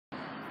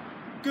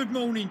Good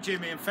morning,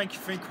 Jimmy, and thank you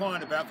for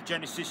inquiring about the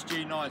Genesis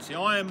G90.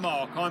 I am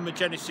Mark, I'm a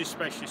Genesis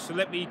specialist, so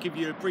let me give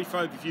you a brief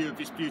overview of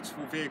this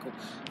beautiful vehicle.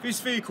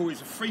 This vehicle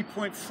is a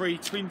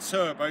 3.3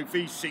 twin-turbo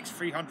V6,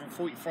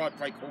 345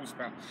 brake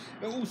horsepower.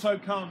 It also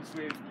comes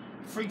with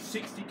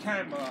 360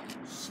 camera,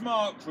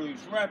 smart cruise,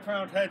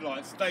 wraparound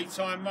headlights,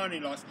 daytime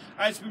running lights.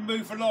 As we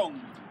move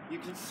along, you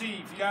can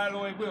see the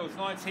alloy wheels,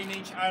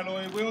 19-inch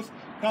alloy wheels,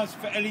 comes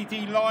with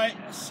LED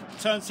lights,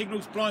 turn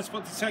signals, blind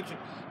spot detection,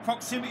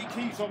 proximity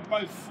keys on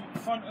both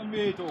front and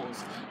rear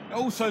doors. It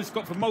also has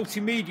got the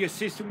multimedia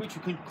system which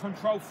you can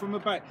control from the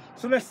back.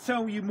 So let's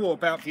tell you more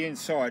about the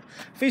inside.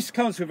 This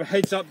comes with a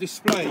heads-up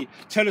display,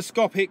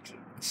 telescopic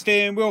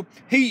steering wheel,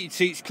 heated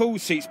seats,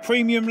 cooled seats,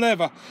 premium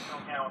leather,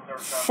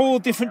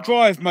 4 different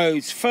drive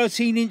modes,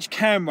 13-inch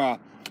camera,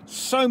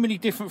 so many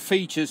different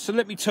features. So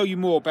let me tell you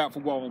more about the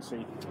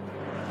warranty.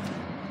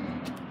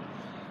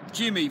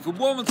 Jimmy, the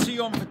warranty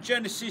on the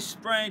Genesis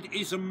brand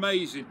is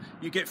amazing.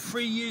 You get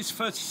 3 years,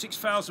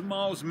 36,000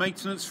 miles,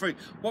 maintenance free.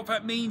 What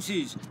that means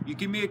is you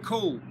give me a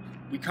call,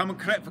 we come and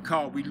collect the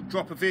car, we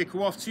drop a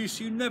vehicle off to you,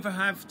 so you never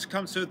have to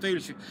come to a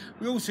dealership.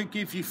 We also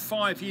give you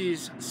 5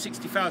 years,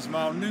 60,000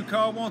 mile new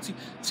car warranty,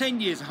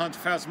 10 years,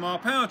 100,000 mile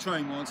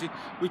powertrain warranty,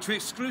 which we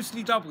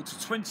exclusively double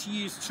to 20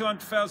 years,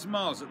 200,000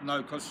 miles at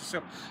no cost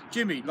yourself.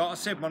 Jimmy, like I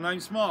said, my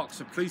name's Mark,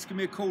 so please give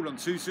me a call on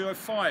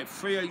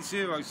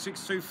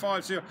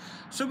 205-380-6250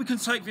 so we can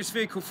take this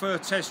vehicle for a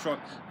test drive.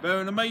 They're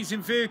an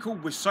amazing vehicle,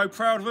 we're so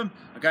proud of them.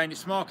 Again,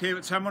 it's Mark here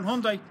at Tameron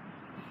Hyundai.